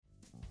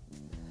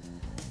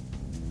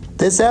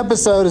This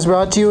episode is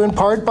brought to you in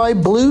part by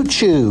Blue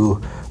Chew.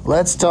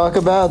 Let's talk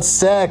about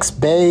sex,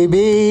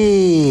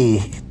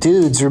 baby.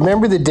 Dudes,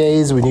 remember the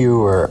days when you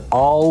were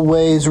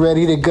always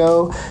ready to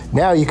go?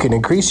 Now you can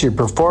increase your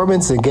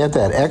performance and get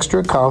that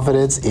extra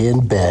confidence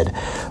in bed.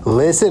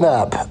 Listen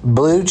up,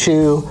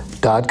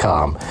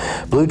 BlueChew.com.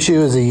 Blue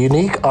Chew is a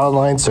unique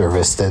online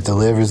service that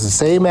delivers the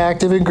same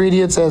active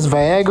ingredients as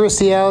Viagra,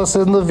 Cialis,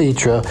 and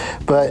Levitra,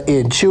 but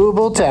in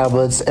chewable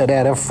tablets and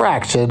at a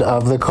fraction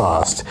of the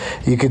cost.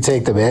 You can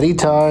take them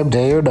anytime,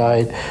 day or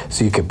night,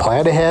 so you can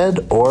plan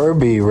ahead or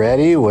be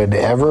ready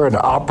whenever an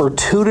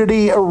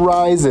opportunity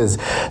arises.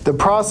 The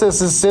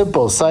process is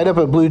simple. Sign up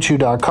at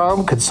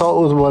BlueChew.com,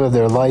 consult with one of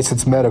their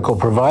licensed medical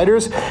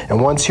providers, and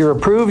once you're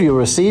approved, you'll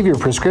receive your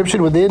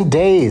prescription within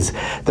days.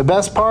 The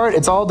best part,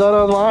 it's all done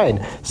online,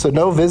 so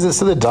no visits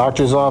to the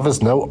doctor's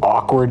office, no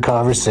awkward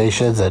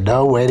conversations, and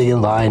no waiting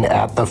in line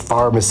at the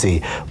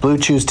pharmacy. Blue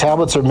Chew's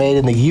tablets are made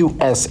in the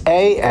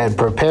USA and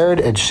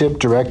prepared and shipped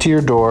direct to your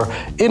door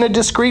in a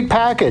discreet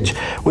package.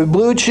 With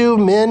Blue Chew,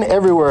 men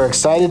everywhere are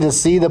excited to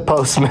see the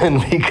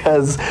postman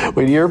because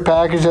when your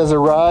package has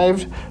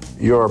arrived,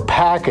 your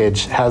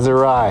package has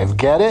arrived.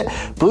 Get it?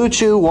 Blue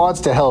Chew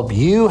wants to help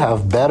you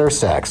have better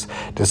sex.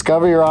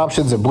 Discover your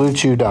options at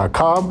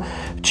BlueChew.com.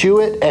 Chew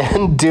it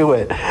and do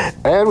it.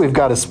 And we've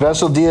got a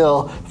special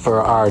deal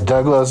for our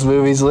Doug Loves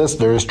Movies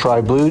listeners.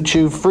 Try Blue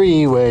Chew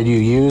free when you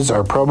use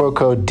our promo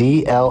code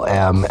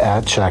DLM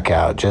at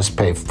checkout. Just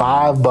pay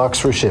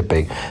 $5 for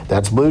shipping.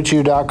 That's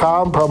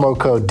BlueChew.com, promo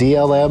code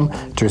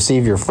DLM to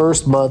receive your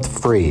first month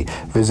free.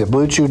 Visit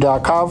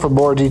BlueChew.com for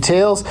more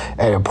details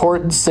and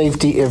important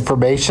safety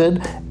information.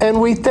 And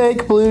we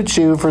thank Blue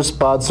Chew for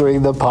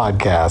sponsoring the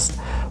podcast.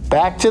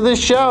 Back to the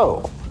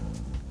show.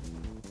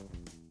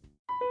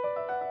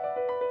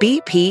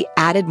 BP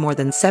added more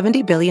than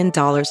 $70 billion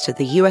to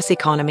the U.S.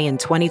 economy in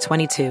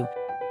 2022.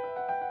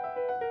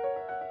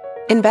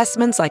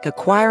 Investments like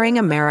acquiring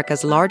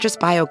America's largest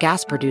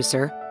biogas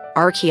producer,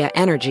 Archaea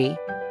Energy,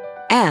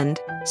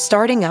 and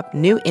starting up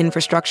new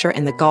infrastructure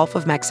in the Gulf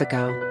of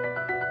Mexico.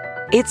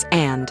 It's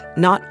and,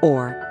 not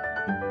or.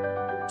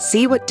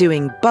 See what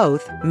doing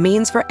both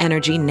means for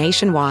energy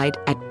nationwide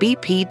at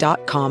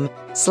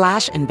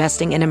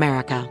bp.com/investing in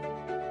America.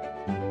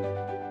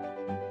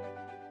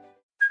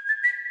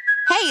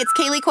 Hey, it's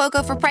Kaylee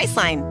Cuoco for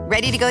Priceline.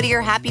 Ready to go to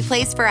your happy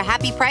place for a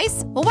happy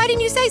price? Well, why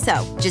didn't you say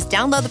so? Just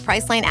download the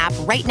Priceline app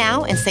right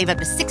now and save up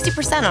to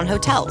 60% on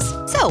hotels.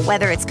 So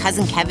whether it's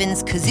Cousin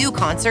Kevin's Kazoo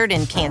Concert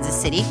in Kansas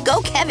City,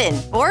 go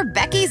Kevin, or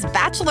Becky's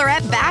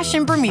Bachelorette Bash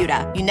in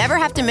Bermuda, you never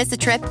have to miss a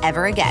trip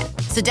ever again.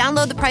 So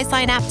download the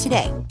Priceline app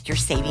today. Your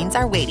savings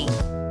are waiting.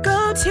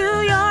 Go to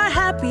your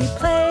happy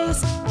place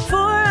for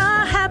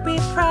a happy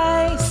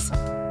price.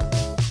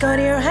 Go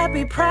to your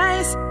happy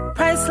price,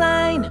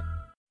 Priceline.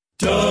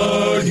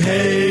 Doug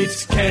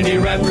hates candy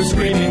wrappers,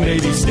 screaming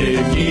baby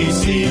sticky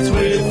seats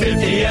with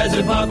 50 as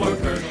a popcorn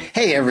kernel.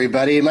 Hey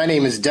everybody, my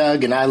name is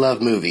Doug and I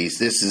love movies.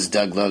 This is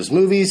Doug Loves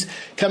Movies,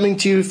 coming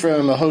to you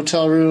from a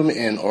hotel room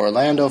in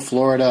Orlando,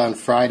 Florida on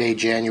Friday,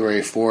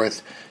 January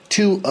 4th,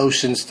 2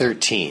 Oceans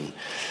 13.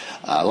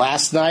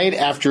 Last night,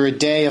 after a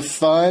day of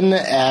fun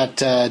at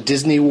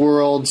Disney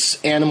World's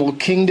Animal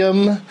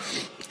Kingdom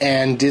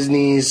and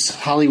Disney's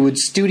Hollywood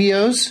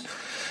Studios,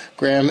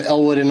 Graham,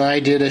 Elwood, and I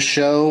did a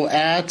show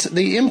at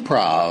the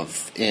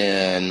Improv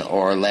in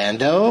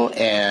Orlando,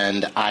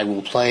 and I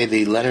will play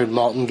the Leonard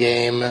Maltin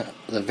game,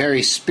 the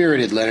very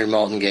spirited Leonard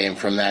Maltin game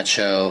from that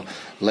show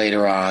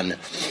later on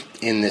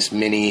in this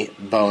mini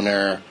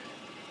boner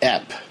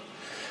ep.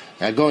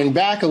 Now, going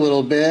back a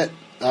little bit,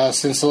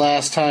 since the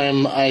last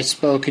time I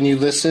spoke and you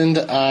listened,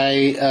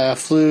 I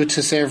flew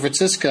to San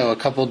Francisco a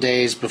couple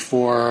days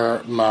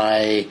before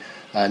my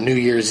New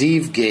Year's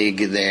Eve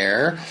gig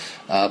there.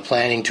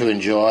 Planning to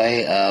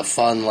enjoy a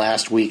fun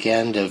last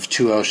weekend of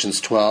 2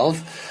 Oceans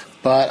 12,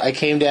 but I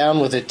came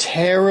down with a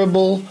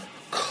terrible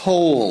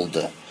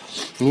cold.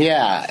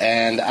 Yeah,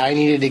 and I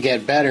needed to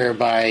get better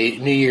by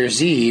New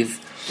Year's Eve,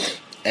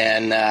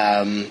 and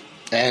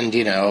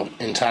you know,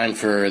 in time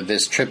for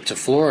this trip to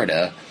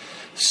Florida.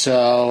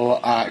 So,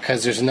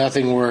 because there's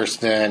nothing worse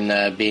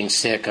than being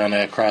sick on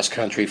a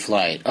cross-country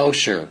flight. Oh,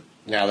 sure.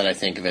 Now that I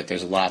think of it,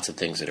 there's lots of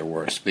things that are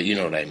worse, but you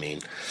know what I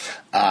mean.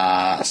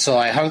 So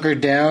I hunkered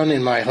down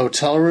in my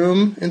hotel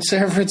room in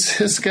San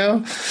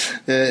Francisco,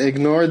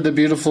 ignored the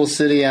beautiful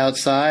city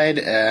outside,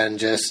 and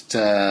just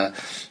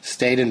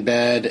stayed in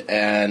bed.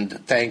 And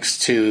thanks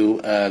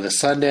to the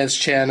Sundance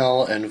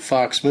Channel and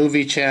Fox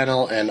Movie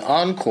Channel and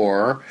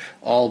Encore,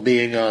 all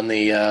being on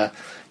the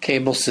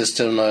cable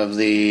system of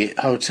the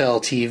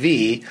hotel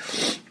TV,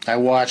 I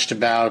watched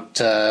about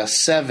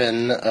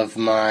 7 of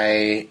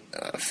my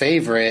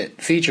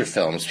favorite feature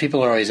films.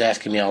 People are always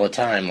asking me all the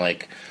time,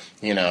 like,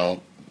 you know,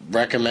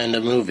 recommend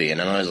a movie.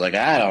 And I'm always like,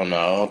 I don't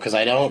know, because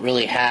I don't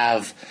really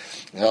have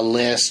a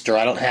list, or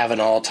I don't have an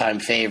all-time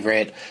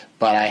favorite,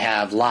 but I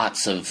have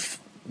lots of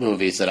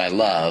movies that I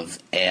love,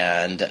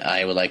 and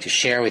I would like to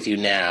share with you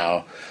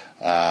now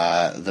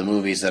the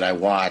movies that I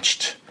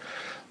watched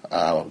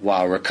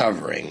while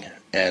recovering.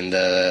 And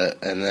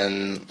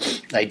then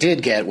I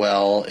did get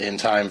well in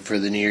time for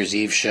the New Year's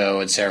Eve show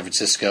in San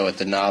Francisco at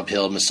the Nob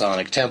Hill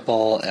Masonic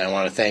Temple, and I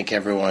want to thank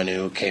everyone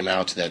who came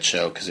out to that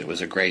show because it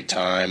was a great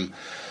time.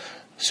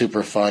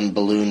 Super fun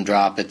balloon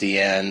drop at the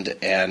end,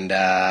 and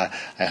I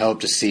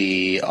hope to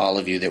see all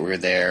of you that were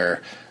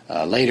there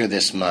later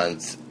this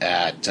month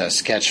at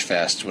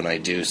Sketchfest when I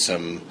do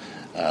some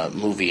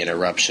movie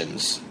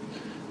interruptions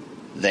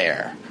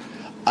there.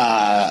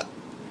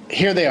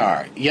 Here they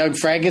are. Young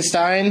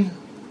Frankenstein.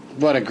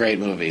 What a great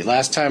movie.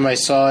 Last time I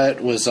saw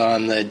it was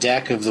on the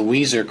deck of the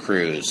Weezer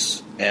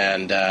cruise,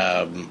 and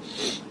I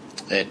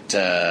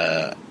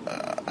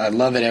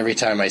love it every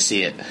time I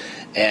see it.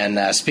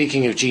 And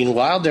speaking of Gene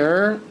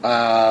Wilder,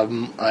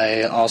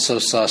 I also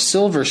saw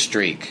Silver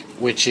Streak,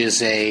 which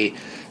is it's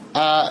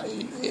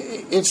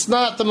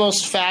not the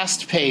most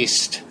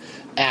fast-paced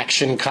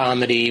action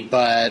comedy,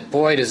 but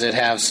boy, does it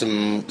have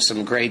some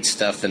great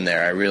stuff in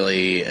there. I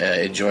really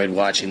enjoyed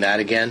watching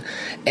that again.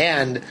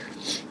 And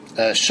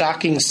a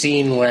shocking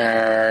scene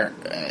where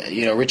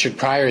Richard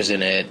Pryor's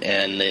in it,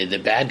 and the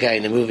bad guy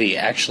in the movie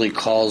actually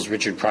calls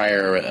Richard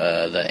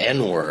Pryor the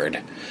N-word,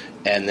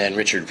 and then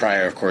Richard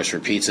Pryor, of course,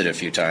 repeats it a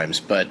few times.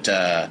 But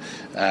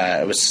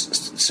I was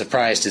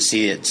surprised to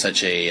see it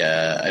such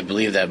I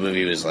believe that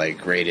movie was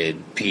like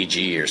rated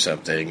PG or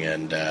something,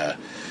 and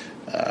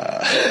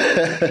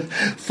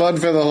fun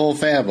for the whole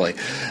family.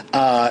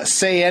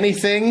 Say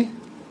Anything.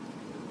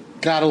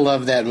 Gotta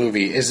love that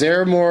movie. Is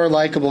there a more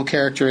likable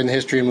character in the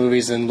history of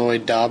movies than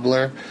Lloyd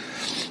Dobler?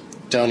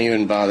 Don't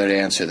even bother to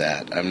answer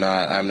that. I'm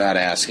not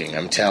asking.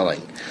 I'm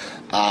telling.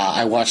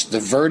 I watched The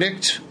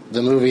Verdict,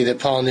 the movie that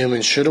Paul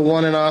Newman should have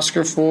won an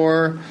Oscar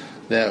for.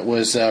 That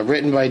was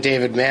written by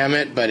David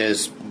Mamet, but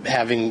is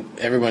having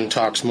everyone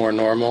talks more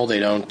normal.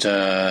 They don't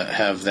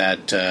have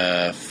that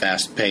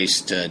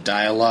fast-paced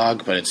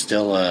dialogue, but it's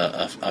still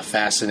a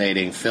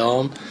fascinating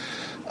film.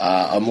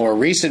 A more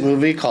recent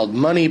movie called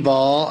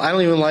Moneyball. I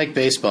don't even like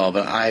baseball,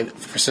 but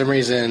for some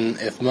reason,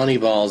 if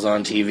Moneyball's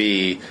on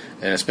TV,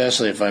 and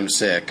especially if I'm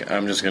sick,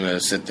 I'm just going to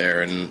sit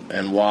there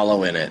and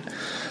wallow in it.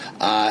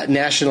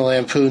 National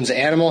Lampoon's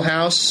Animal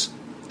House,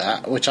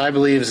 which I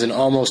believe is an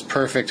almost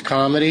perfect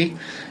comedy,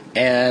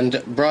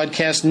 and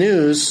Broadcast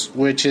News,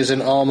 which is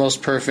an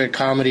almost perfect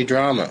comedy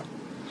drama.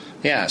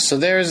 Yeah, so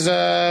there's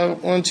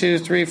 1, 2,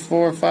 3,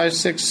 4, 5,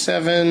 6,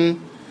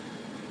 7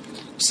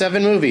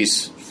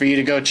 movies for you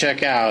to go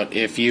check out.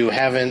 If you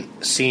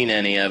haven't seen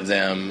any of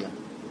them,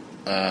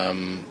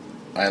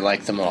 I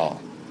like them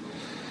all.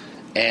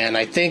 And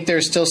I think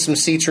there's still some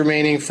seats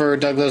remaining for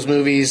Doug Loves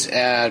Movies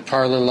at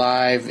Parlor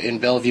Live in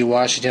Bellevue,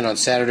 Washington on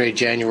Saturday,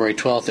 January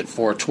 12th at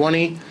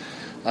 4:20.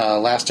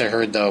 Last I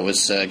heard, though, it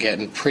was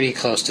getting pretty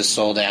close to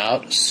sold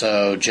out,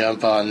 so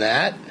jump on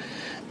that.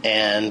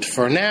 And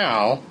for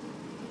now,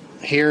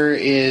 here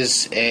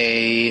is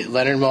a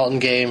Leonard Maltin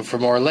game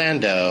from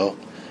Orlando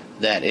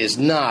that is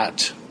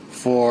not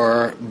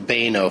for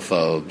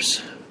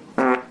Bainophobes.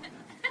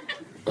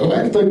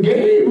 Let the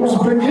games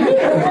begin.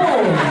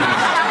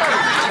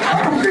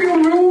 I feel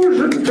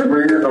losing to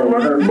be in a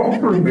Leonard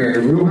Maltin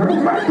game. You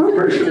have my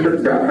permission to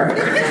die.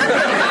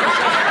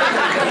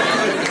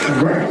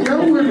 Right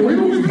now it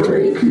will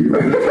break you.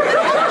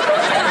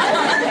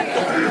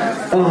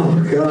 Oh,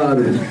 God.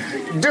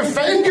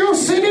 Defend your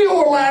city,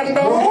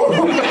 Orlando.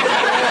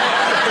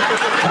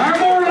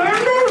 I'm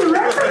Orlando.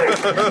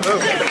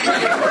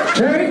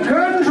 Take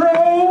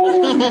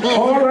control,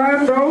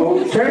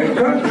 Orlando. Take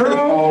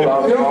control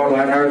of your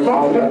Leonard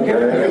Maltin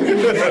game.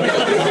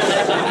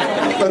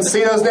 Let's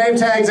see those name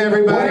tags,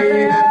 everybody.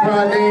 That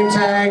brought name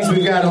tags.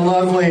 We've got a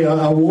lovely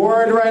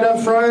award right up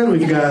front.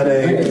 We've got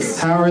a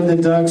Howard the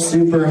Duck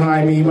Super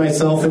High Me,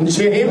 Myself, and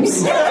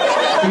James.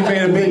 We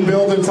made a big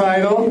builder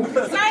title.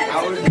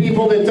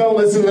 People that don't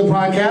listen to the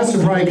podcast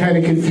are probably kind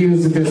of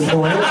confused at this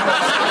point.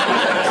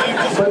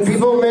 But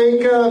people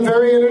make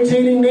very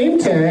entertaining name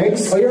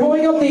tags. Oh, you're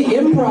holding up the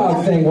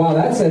improv thing. Wow,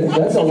 that's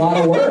a lot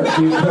of work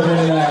you put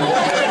into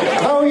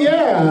that. Oh,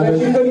 yeah. But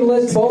you couldn't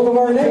list both of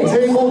our names.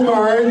 Table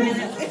card.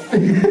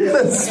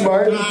 That's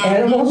smart.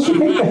 Animal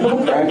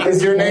shape.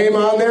 Is your name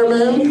on there,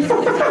 ma'am?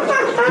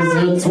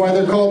 That's why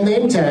they're called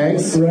name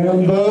tags.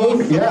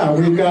 Rambo. Yeah,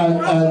 we've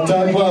got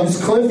Doug Loves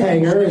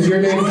Cliffhanger. Is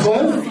your name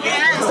Cliff?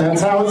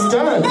 That's how it's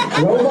done.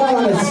 Robot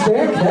on a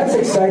stick. That's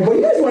exciting. Well,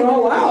 you guys went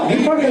all out.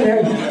 You fucking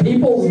had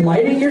people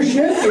lighting your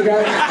shit. You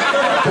got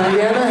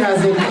Diana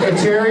has a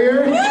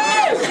terrier.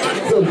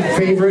 It's a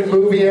favorite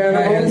movie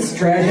animal.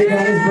 Trashing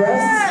on his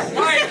breasts.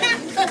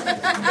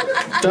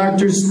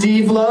 Dr.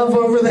 Steve Love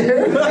over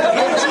there.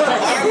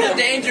 Armed and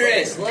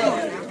dangerous.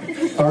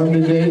 Armed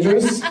and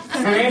dangerous.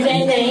 Armed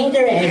and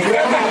dangerous.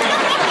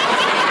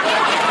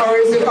 Or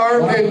is it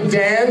Armed and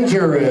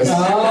Dangerous?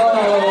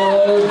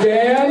 Oh,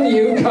 Dan,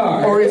 you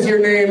car. Or is your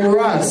name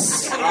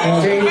Russ?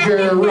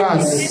 Danger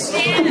Russ.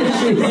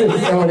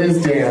 Oh, it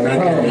is Dan.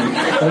 Okay.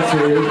 That's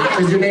weird.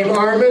 Is your name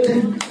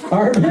Armand?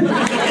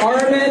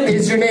 Armand?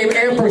 Is your name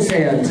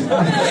Ampersand?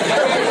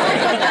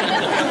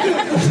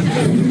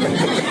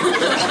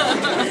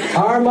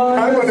 Armand.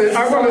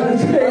 I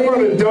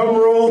want a dumb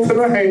roll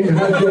tonight.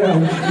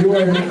 Yeah, you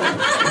were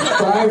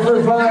 5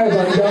 for 5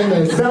 on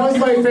dumbness. That was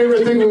my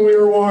favorite thing when we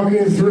were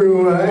walking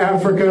through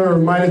Africa, or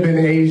might have been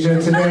Asia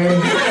today.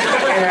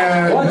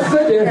 And, What's the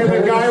difference?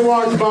 And the guy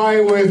walked by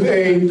with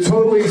a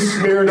totally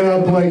smeared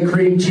up like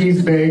cream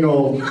cheese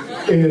bagel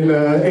in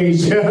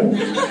Asia.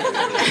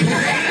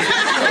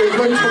 It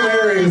looked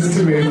hilarious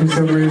to me for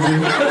some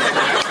reason.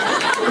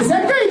 Is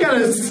that guy got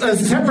a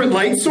separate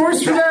light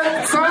source for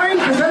that sign?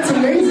 Because that's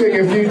amazing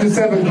if you just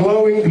have a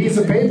glowing piece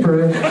of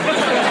paper.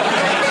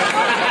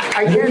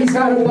 He's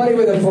got a buddy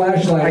with a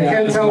flashlight. I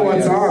can't tell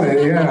what's on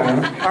it,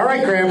 yeah. All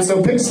right, Graham,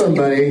 so pick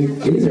somebody.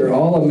 These are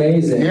all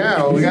amazing. Yeah,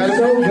 well, we got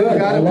so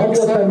good. I love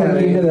La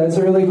Feminita. That's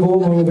a really cool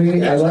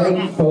movie. I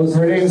like Post.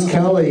 Her name's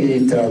Kelly,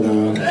 though.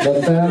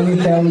 La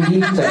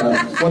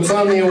Feminita. What's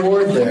on the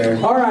award there?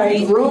 All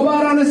right,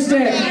 Robot on a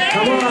Stick.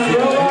 Come on,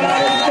 Robot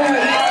on a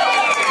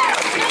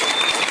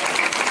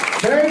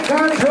Stick. Take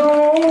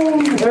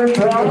control.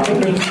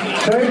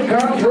 Take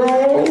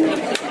control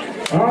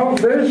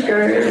of this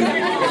game.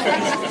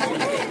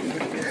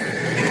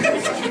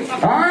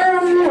 I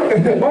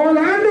am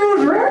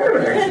Orlando's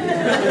regular.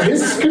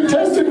 This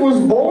contestant was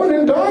born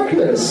in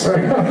darkness.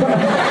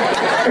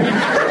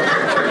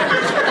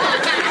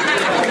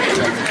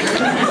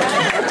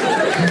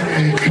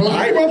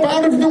 Climb up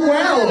out of the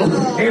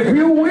well. If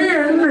you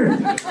win,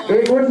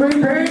 it would be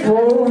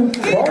painful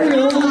for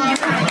you.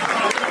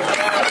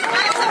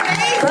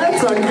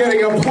 That's on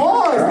getting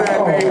applause, that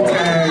name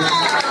tag.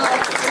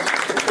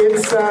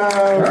 It's,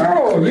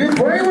 oh, you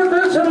play with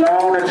this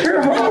alone at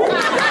your home.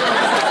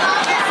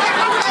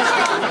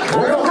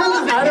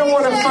 I don't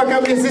want to fuck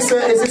up. Is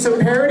this a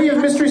parody of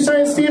Mystery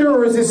Science Theater,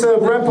 or is this a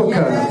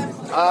replica?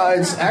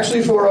 It's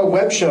actually for a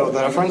web show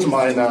that a friend of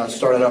mine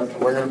started up.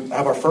 We're going to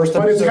have our first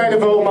episode. But it's kind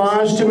of an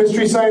homage to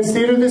Mystery Science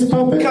Theater, this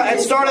puppet? It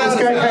started out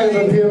it's got kind of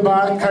a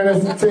pinbot kind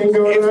of thing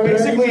going on there?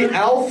 It's basically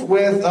Alf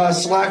with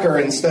Slacker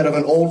instead of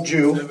an old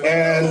Jew,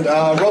 and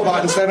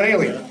Robot instead of an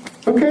alien.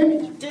 Okay.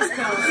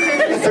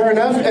 Fair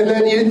enough. And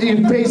then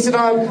you base it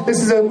on,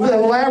 this is an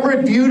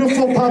elaborate,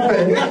 beautiful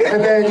puppet,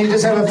 and then you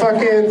just have a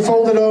fucking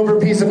folded over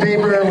piece of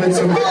paper with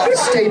some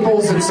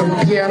staples and some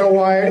piano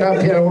wire,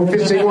 not piano,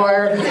 fishing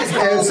wire, and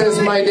it says,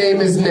 "My name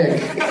is Nick."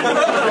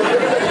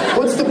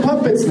 What's the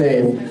puppet's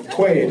name?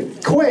 Quaid.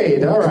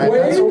 Quaid, all right.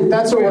 Quaid?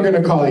 That's what we're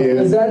going to call you.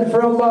 Is that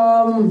from,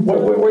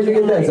 where'd you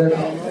get that? Is that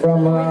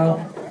from,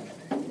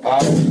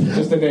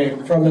 Just a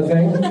name. from the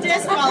thing?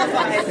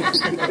 Disqualified.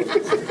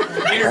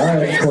 All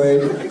right, Quaid.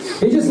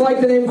 He just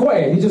liked the name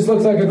Quaid. He just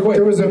looks like a Quaid.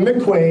 There was a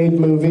McQuaid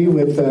movie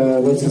with,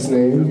 what's his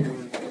name?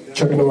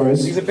 Chuck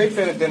Norris. He's a big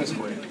fan of Dennis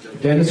Quaid.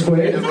 Dennis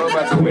Quaid?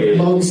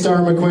 Lone Star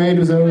McQuaid,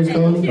 was that what it was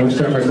called? Lone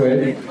Star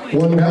McQuaid.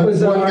 One Gun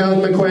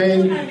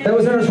McQuaid. That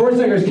was Arnold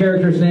Schwarzenegger's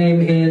character's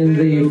name in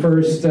the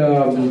first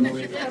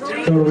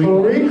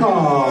Total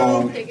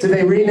Recall. Did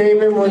they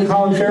rename him when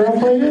Colin Farrell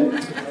played it?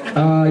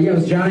 Yeah, it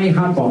was Johnny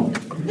Hotbone.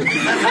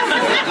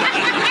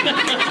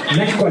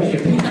 Next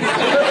question.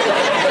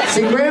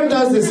 See, Graham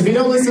does this. If you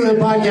don't listen to the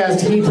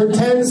podcast, he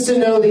pretends to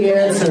know the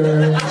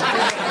answer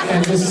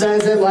and just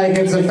says it like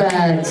it's a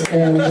fact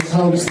and just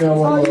hopes no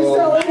one will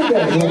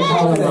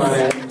call him on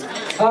it.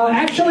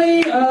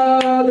 Actually,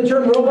 the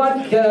term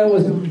robot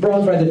was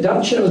brought by the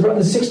Dutch, and it was brought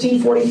in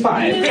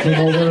 1645. Came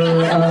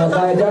over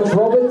by a Dutch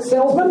robot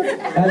salesman,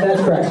 and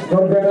that's correct.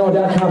 Go to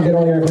GrahamElwood.com, get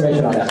all your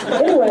information on that.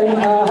 Anyway,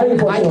 how do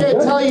you I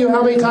can't tell you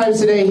how many times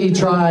today he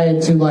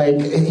tried to,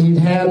 he'd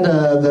hand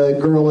the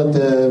girl at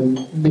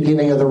the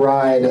beginning of the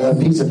ride a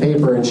piece of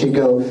paper, and she'd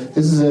go,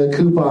 "This is a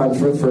coupon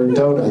for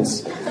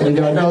donuts." And he'd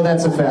go, "No,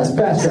 that's a fast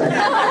track."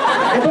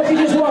 But you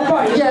just walk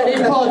by. Yeah,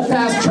 they'd call it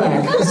fast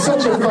track. He's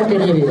such a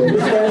fucking idiot.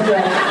 Fast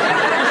track.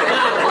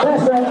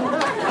 Fast track.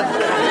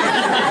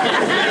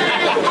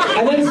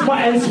 And then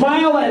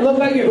smile and look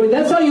like you.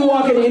 That's how you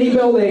walk in any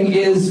building.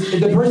 Is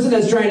the person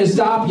that's trying to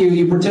stop you?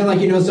 You pretend like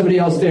you know somebody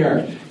else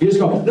there. You just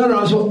go, "No,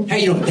 I'm so.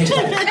 Hey, you know, thanks."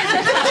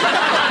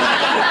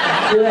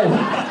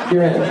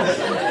 You're in.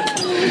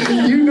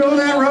 You know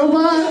that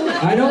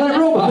robot? I know that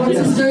robot. What's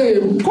his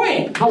name?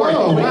 Quaid. How are you?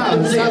 Oh,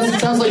 wow.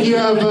 Sounds like you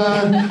have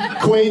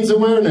Quaid's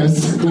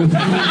awareness.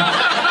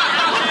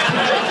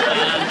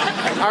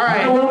 All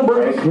right. I will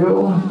break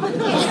you.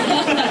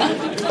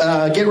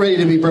 Get ready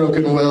to be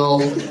broken,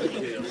 Will.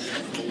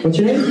 What's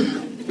your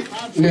name?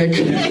 Nick.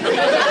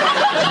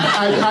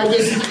 I'm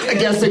just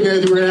guessing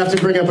that we're going to have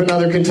to bring up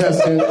another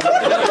contestant.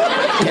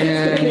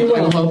 And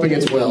I'm hoping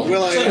it's Will.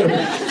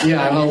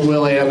 Yeah, I hope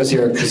Will A.M. is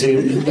here, because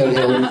then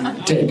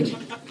he'll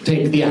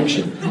take the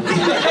action.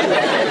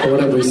 Or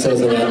whatever he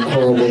says in that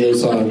horrible new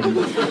song.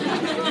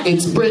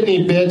 It's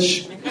Britney,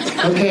 bitch.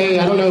 Okay,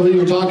 I don't know who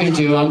you're talking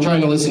to. I'm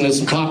trying to listen to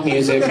some pop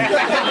music.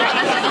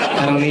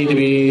 I don't need to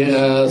be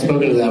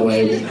spoken to that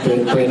way,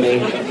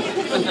 Britney.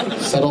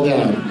 Settle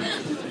down.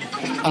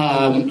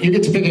 You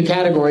get to pick a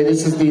category.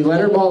 This is the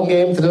Leonard Maltin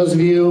game. For those of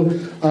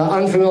you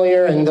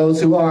unfamiliar and those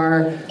who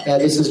are,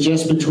 this is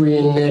just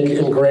between Nick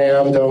and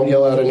Graham. Don't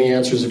yell out any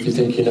answers if you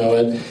think you know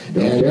it.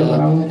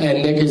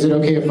 And Nick, is it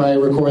okay if I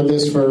record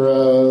this for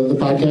the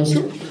podcast?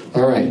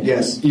 All right.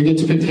 Yes. You get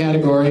to pick the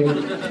category.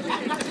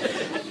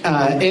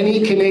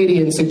 Any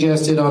Canadian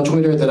suggested on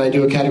Twitter that I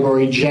do a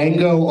category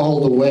Django all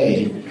the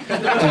way.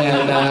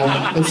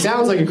 And it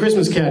sounds like a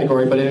Christmas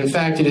category, but in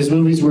fact it is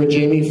movies where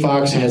Jamie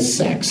Foxx has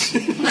sex.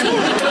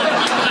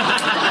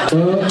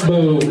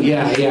 Boom.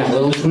 Yeah, a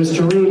little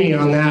twisteroonie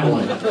on that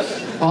one.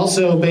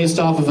 Also, based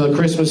off of a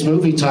Christmas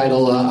movie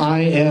title, I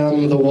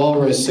Am the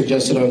Walrus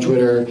suggested on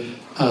Twitter,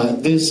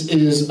 this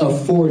is a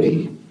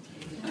 40.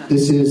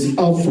 This is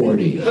a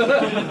 40.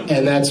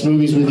 And that's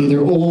movies with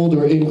either old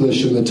or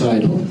English in the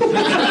title.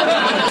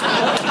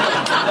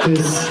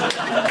 This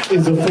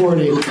is a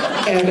 40.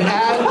 And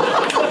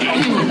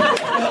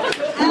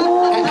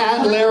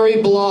at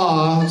Larry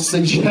Blaw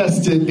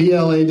suggested,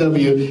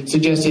 B-L-A-W,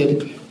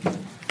 suggested,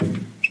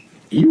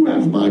 you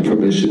have my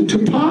permission to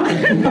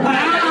pie.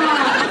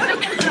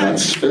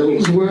 That's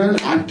films where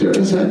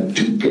actors had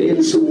to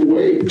gain some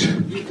weight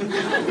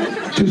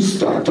to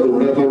start a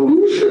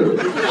revolution.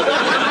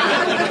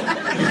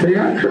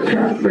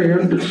 Theatricality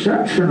and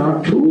deception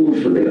are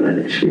tools for the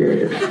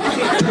uninitiated.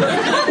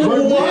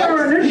 But we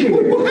are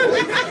initiated.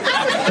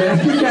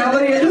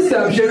 Theatricality and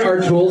deception are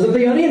tools of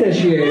the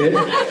uninitiated.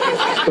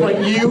 Like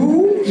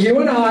you? You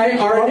and I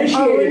are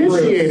initiated.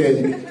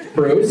 Initiated.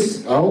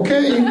 Bruce.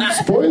 Okay,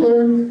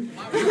 spoiler.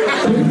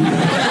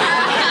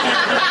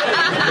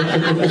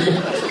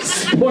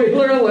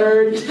 Spoiler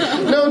alert.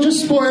 No,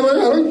 just spoiler.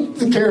 I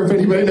don't care if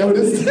anybody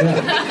noticed.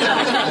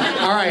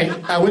 All right,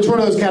 which one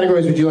of those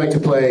categories would you like to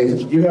play?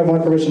 You have my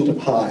permission to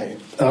pie.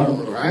 All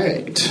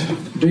right.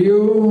 Do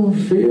you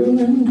feel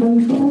in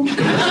control?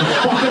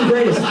 Fucking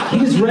greatest. He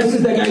just rests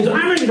that guy. He's like,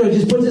 I'm ready to go. He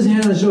just puts his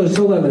hand on his shoulder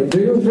so loudly. Do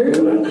you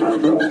feel in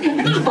control? He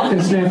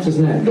fucking snaps his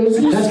neck. That's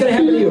going to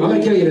happen to you. I'm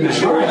going to kill you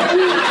tonight. All right.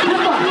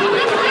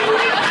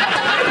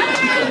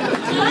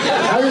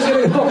 I'm just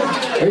going to go.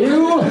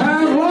 You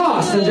have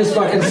lost. And just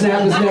fucking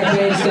snap his neck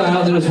Kane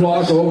style and just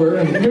walk over.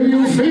 And, do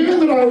you fear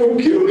that I will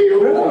kill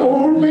you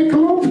or make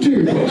love to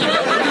you?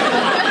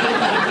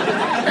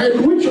 And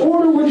which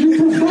order would you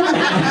prefer?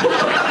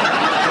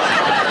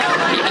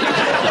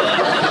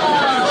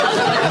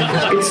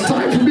 It's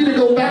time for me to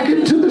go back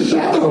into the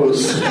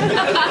shadows.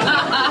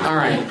 All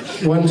right,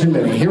 one too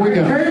many. Here we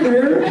go. Hey,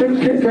 here to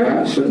kick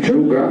ass and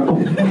chew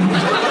gum. I'm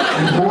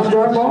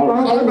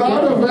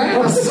out of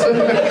ass.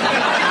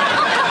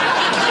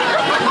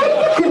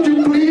 Could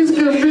you please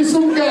give me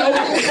some gum?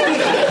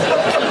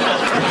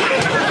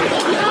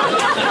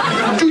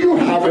 Do you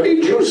have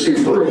any juicy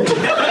fruit?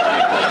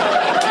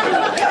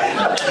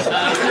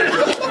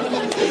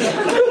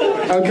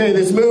 Okay,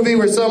 this movie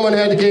where someone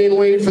had to gain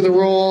weight for the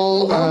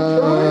role. I'm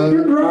trying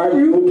to drive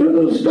you to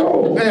the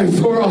stove. And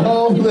for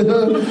all the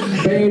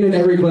Bane in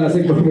every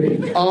classic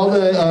movie. All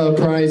the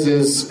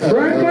prizes.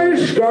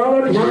 Frankly,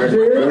 Scarlet, my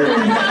dear,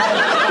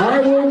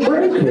 I will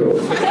break you.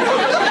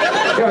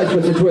 Guys,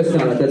 puts a twist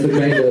on it. That's what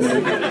Bane does.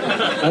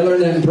 I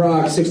learned that in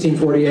Prague,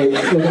 1648.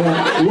 Look it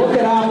up. Look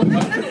it up.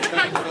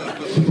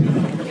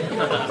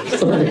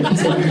 Sorry.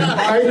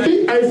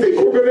 I think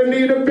we're going to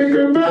need a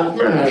bigger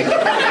Batman.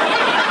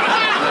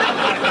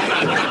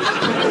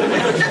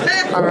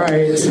 All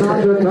right. That's a 9.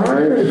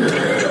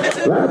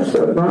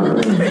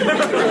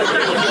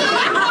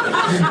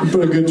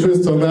 Put a good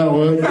twist on that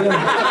one.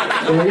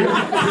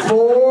 Yeah.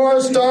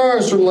 4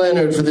 stars from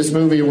Leonard for this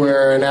movie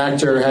where an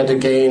actor had to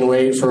gain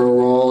weight for a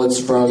role. It's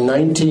from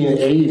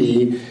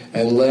 1980,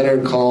 and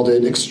Leonard called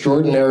it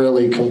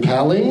extraordinarily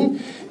compelling.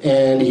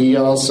 And he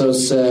also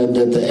said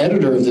that the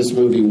editor of this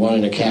movie won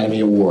an Academy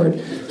Award.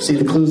 See,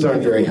 the clues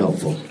aren't very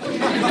helpful.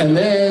 And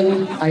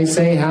then I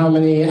say how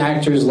many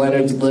actors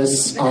Leonard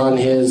lists on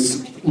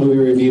his movie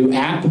review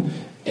app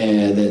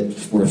that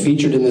were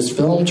featured in this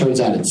film.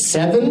 Turns out it's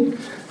 7.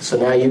 So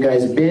now you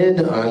guys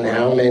bid on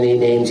how many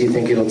names you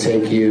think it'll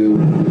take you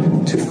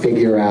to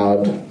figure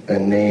out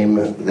and name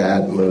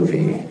that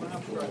movie.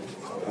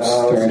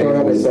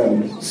 Start with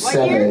 7.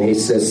 7. He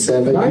says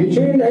 7.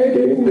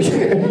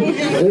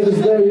 1980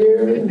 is the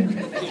year.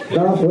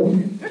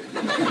 Gotham.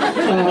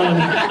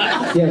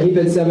 Yeah, he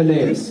bid 7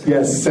 names.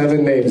 Yes,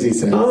 7 names, he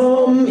says.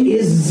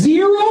 Is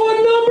 0 a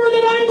number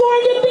that I'm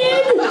going to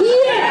bid?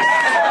 Yes!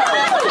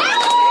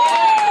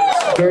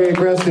 Very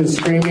aggressive,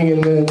 screaming in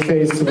the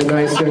face of a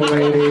nice young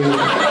lady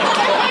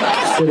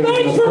sitting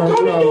in the front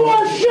row. To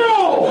our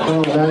show!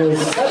 Oh, that is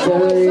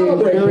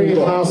very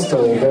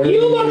hostile. Very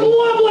You look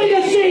lovely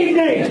this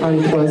evening!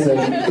 unpleasant.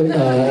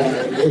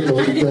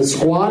 The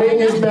squatting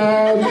is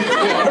bad.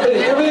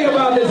 Everything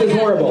about this is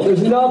horrible.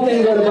 There's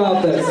nothing good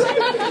about this.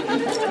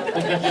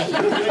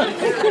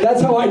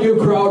 That's how I do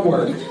crowd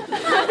work.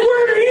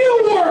 Where do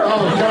you work?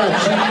 Oh, God.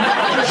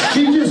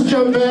 She just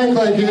jumped back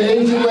like an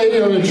Asian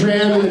lady on a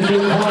tram in the King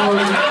Kong.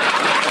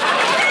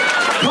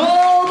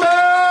 Call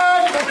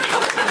back!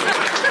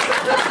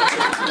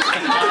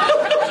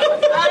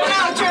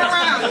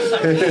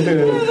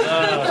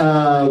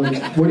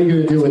 What are you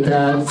going to do with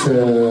that,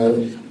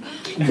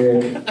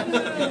 Nick?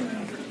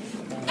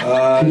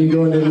 Can you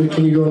go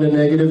into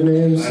negative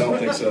names? I don't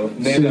think so.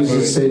 Name that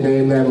movie. Say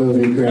name that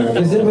movie, Graham.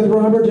 Is it with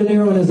Robert De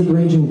Niro and is it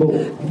Raging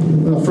Bull?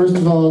 Well, first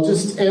of all,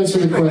 just answer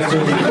the question.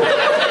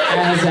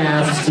 as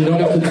asked. You don't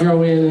have to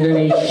throw in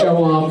any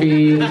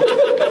show-offy.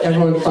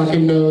 Everyone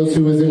fucking knows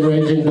who was in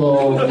Raging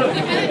Bull,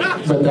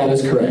 but that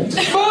is correct.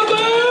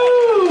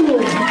 Boo-boo!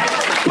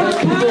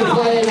 People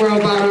playing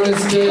Robot on a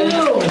Stick.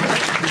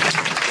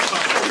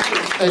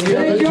 And you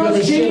have a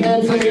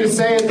shithead for me to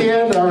say at the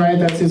end? Alright,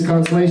 that's his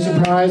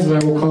consolation prize, and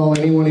I will call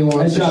anyone he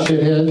wants a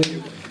shithead.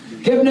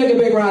 Give Nick a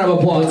big round of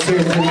applause. Let's hear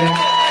it for Nick.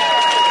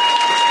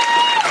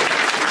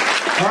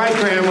 Alright,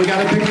 Graham, we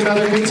gotta pick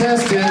another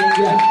contestant.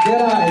 Yeah,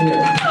 get out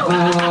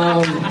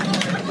of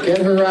here.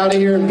 Get her out of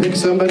here and pick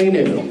somebody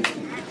new.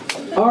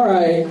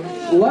 Alright,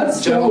 let's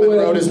go Gentleman with...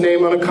 wrote his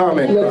name on a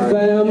comment La card.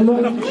 Femme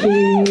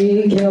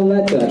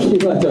Chialetta.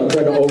 Chialetta, I'm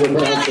trying to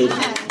overpronounce it.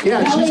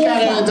 Yeah, she's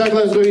got a Doug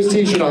Loves Movies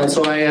t-shirt on,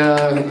 so I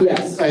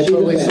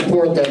totally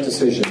support that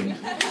decision.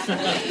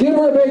 Give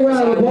her a big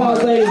round of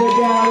applause, ladies and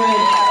gentlemen.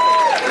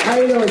 How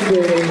you doing,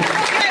 sweetie?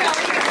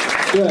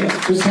 Good.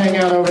 Just hang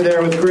out over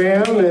there with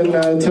Graham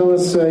and tell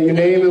us your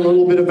name and a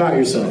little bit about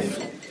yourself.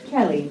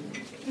 Kelly.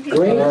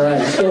 Great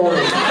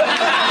story.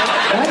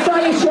 That's how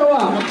you show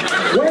up.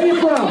 Where are you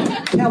from?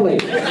 Kelly.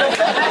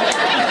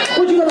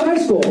 Where'd you go to high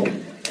school?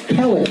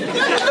 Kelly.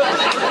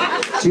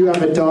 Do you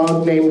have a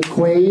dog named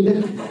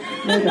Quaid?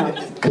 No dog.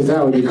 Because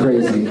that would be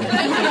crazy.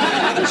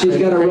 She's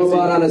got a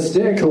robot on a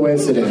stick.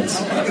 Coincidence.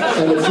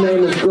 And its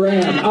name is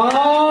Graham.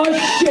 Oh,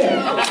 shit.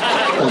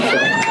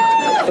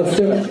 Let's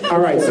do it. All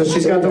right, so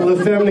she's got the La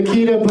Femme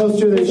Nikita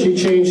poster that she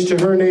changed to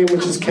her name,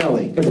 which is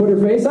Kelly. And put her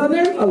face on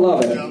there? I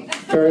love it.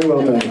 Very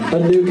well done. A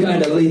new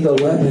kind of lethal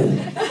weapon.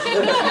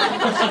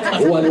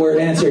 One word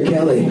answer,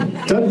 Kelly.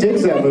 Doug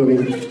digs that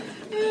movie.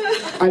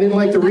 I didn't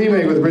like the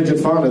remake with Bridget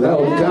Fonda. That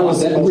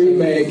was that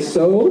remake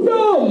so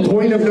dumb.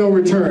 Point of no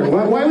return.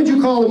 Why would you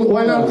call it?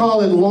 Why not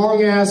call it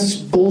long ass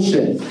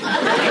bullshit?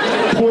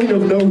 Point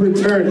of no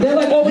return. They're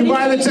like, you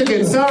buy the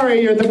ticket.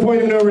 Sorry, you're at the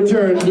point of no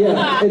return.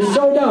 Yeah, it's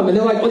so dumb. And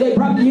they're like, well, they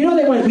probably,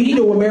 they went, we need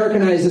to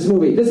Americanize this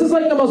movie. This is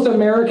like the most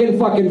American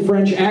fucking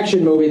French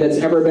action movie that's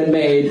ever been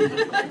made.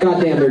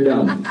 Goddamn, they're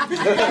dumb.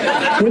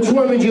 Which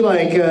one would you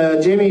like?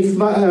 Jamie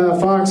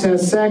Foxx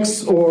has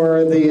sex,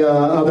 or the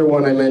other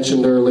one I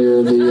mentioned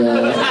earlier,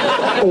 the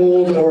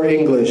Old or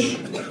English?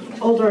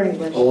 Older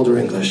English. Older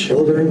English.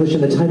 Older English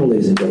in the title,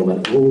 ladies and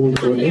gentlemen.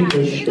 Older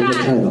English in the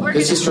title.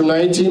 This is from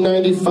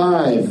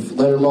 1995.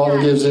 Leonard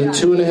Maltin gives it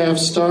 2.5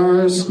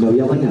 stars. No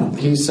yelling out.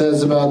 He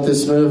says about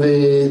this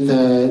movie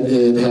that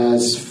it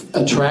has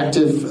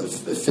attractive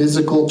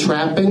physical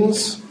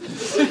trappings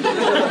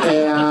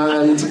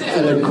and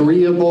an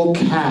agreeable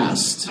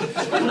cast.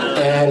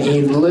 And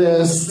he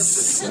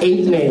lists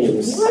 8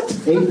 names. What?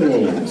 8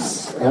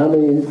 names. How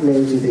many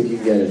names do you think you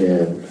can get it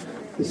in?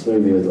 This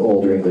movie with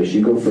Older English.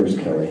 You go first,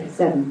 Kelly.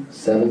 7.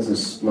 7's a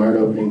smart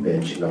opening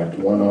bid. She knocked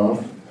 1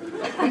 off.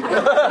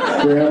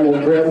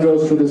 Graham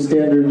goes for the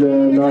standard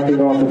knocking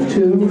off of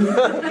 2.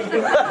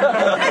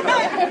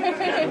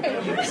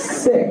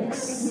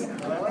 6.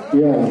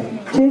 Yeah.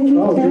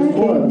 Oh, just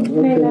 1.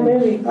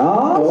 Okay.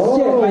 Oh,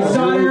 shit. I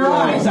saw it in her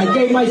eyes. I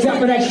gave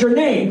myself an extra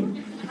name.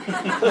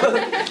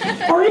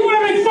 Are you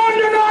having fun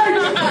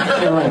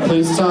tonight? All right,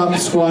 please stop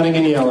squatting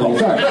and yelling.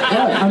 Sorry.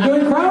 Right. I'm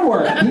doing crowd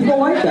work. People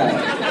like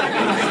that.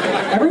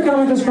 Every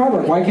comic does crowd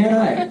work. Why can't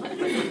I?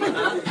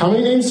 How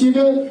many names do you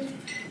get?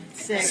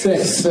 6.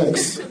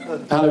 6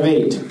 out of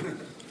 8.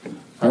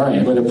 All right,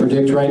 I'm going to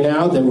predict right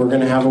now that we're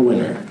going to have a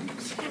winner.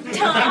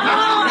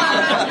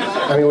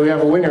 I mean, we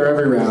have a winner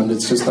every round.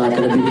 It's just not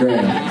going to be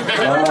Graham.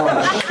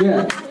 Oh,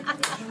 shit.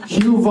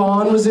 Hugh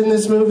Vaughn was in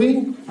this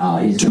movie. Oh,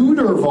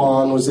 Tudor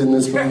Vaughn was in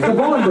this movie. The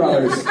Vaughn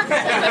brothers.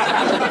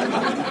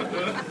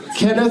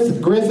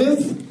 Kenneth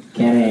Griffith.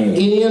 Kenny.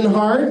 Ian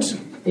Hart.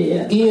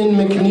 Yeah. Ian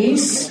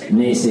McNeice.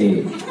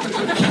 Macy.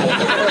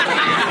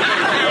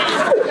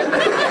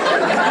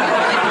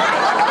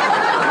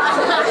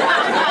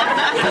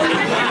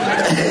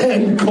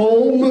 And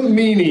Colm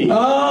Meaney.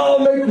 Oh,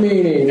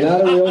 McMeany.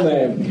 Not a real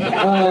name.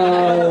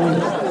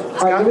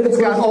 It's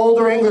got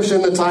Older English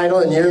in the title,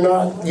 and you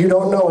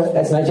don't know it.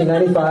 That's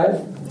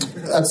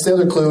 1995. That's the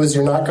other clue, is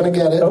you're not going to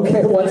get it.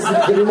 Okay,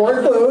 give me more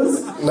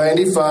clues.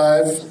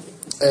 95,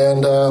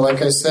 and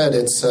like I said,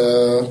 it's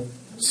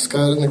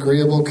got an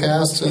agreeable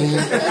cast and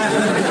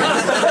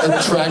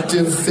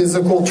attractive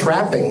physical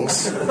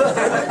trappings.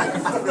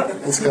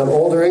 It's got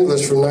Older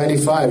English from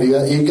 95.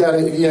 You got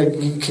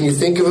it. Can you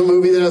think of a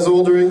movie that has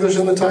Older English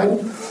in the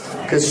title?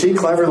 Because she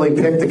cleverly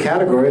picked the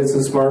category. It's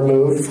a smart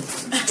move.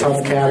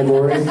 Tough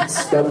category.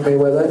 Stumped me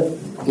with it.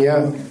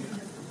 Yeah.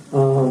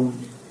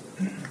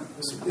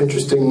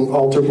 Interesting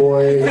altar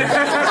boy.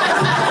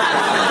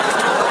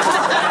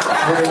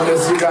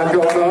 Weirdness you got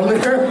going on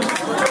there.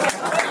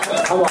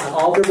 Come on,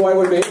 altar boy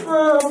would be.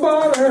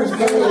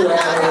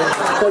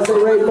 Because they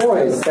rape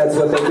boys. That's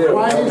what they do.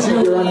 Why did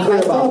you? You're unclear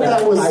I thought about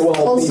that was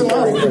close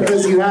enough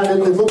because you had it.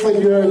 It looked like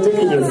you had a dick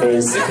in your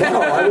face.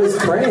 No, I was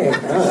praying.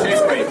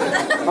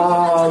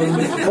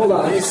 Hold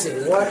on. Let me see.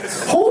 What?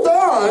 Hold on.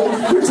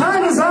 on. Your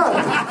time is up.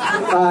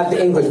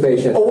 The English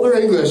patient. Older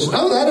English.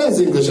 Oh, that is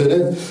English in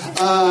it.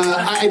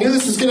 I knew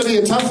this was going to be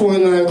a tough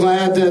one, and I'm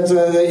glad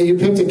that you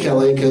picked it,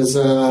 Kelly, because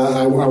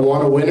I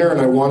want a winner, and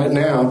I want it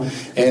now.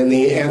 And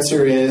the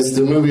answer is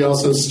the movie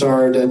also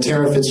starred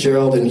Tara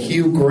Fitzgerald and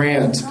Hugh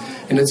Grant,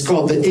 and it's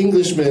called The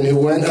Englishman Who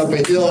Went Up a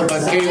Hill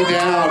But Came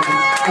Down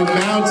a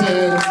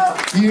Mountain.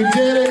 You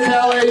did it,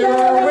 Kelly. You're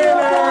a winner.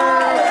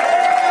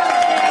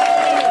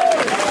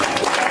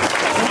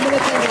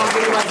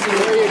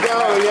 There you go.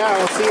 Yeah,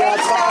 we'll see you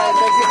outside.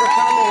 Thank you for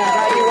coming. I'm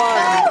glad you won.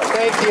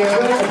 Thank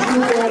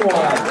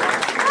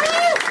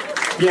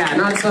you. Yeah,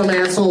 not some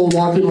asshole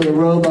walking with a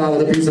robot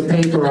with a piece of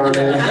paper on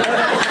it.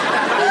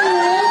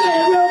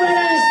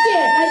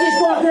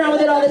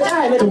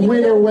 The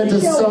winner went to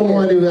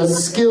someone who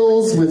has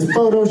skills with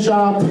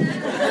Photoshop.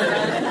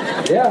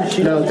 Yeah.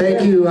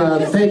 Thank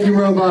you,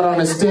 robot on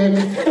a stick.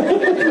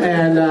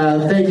 And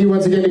thank you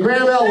once again to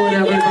Graham Elwood,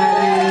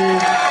 everybody.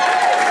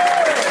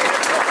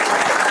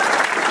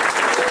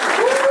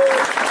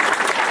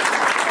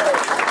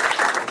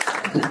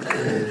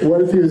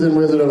 What if he was in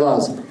Wizard of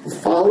Oz?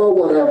 Follow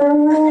whatever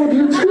road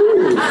you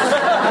choose,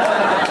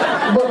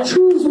 but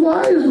choose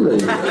wisely.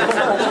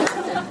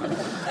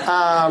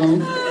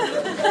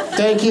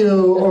 Thank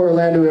you,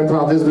 Orlando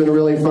Improv. This has been a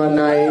really fun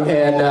night,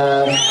 and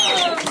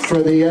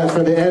for the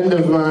end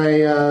of my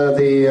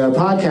the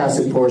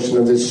podcasting portion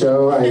of this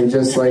show, I'd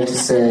just like to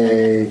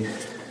say,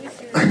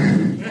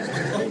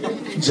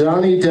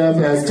 Johnny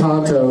Depp as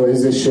Tonto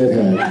is a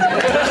shithead.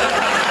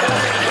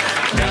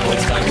 Now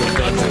it's time we're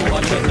done to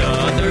watch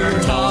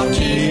another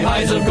talkie.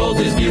 Eyes of gold,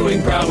 his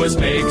viewing prowess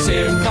makes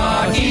him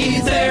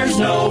cocky. There's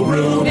no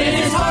room in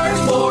his heart